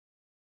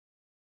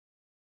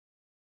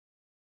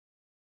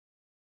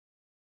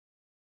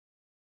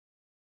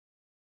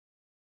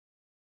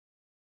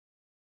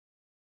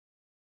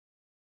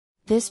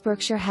This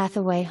Berkshire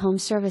Hathaway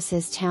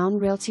HomeServices Towne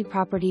Realty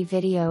property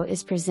video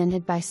is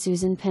presented by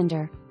Susan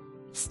Pender.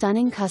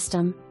 Stunning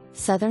custom,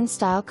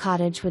 Southern-style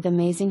cottage with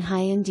amazing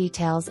high-end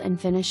details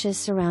and finishes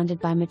surrounded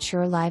by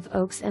mature live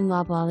oaks and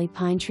loblolly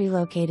pine tree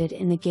located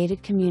in the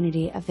gated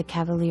community of the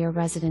Cavalier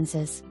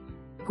Residences.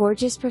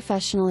 Gorgeous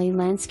professionally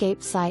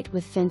landscaped site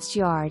with fenced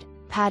yard,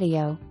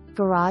 patio,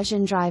 garage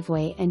and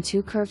driveway and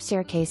 2 curved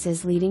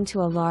staircases leading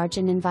to a large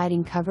and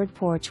inviting covered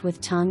porch with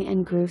tongue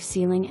and groove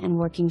ceiling and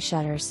working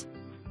shutters.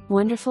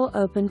 Wonderful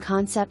open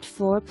concept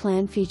floor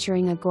plan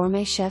featuring a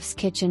gourmet chef's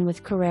kitchen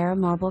with Carrera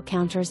marble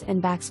counters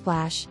and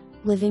backsplash,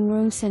 living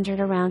room centered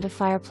around a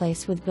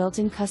fireplace with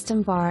built-in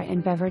custom bar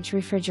and beverage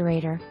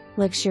refrigerator,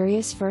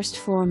 luxurious first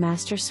floor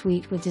master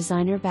suite with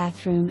designer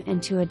bathroom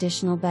and 2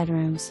 additional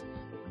bedrooms.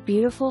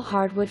 Beautiful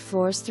hardwood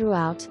floors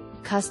throughout,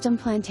 custom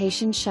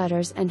plantation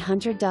shutters and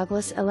Hunter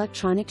Douglas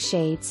electronic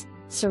shades,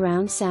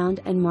 surround sound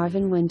and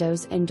Marvin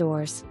windows and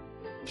doors.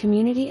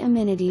 Community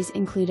amenities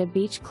include a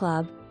beach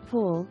club,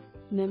 pool,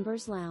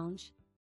 members lounge,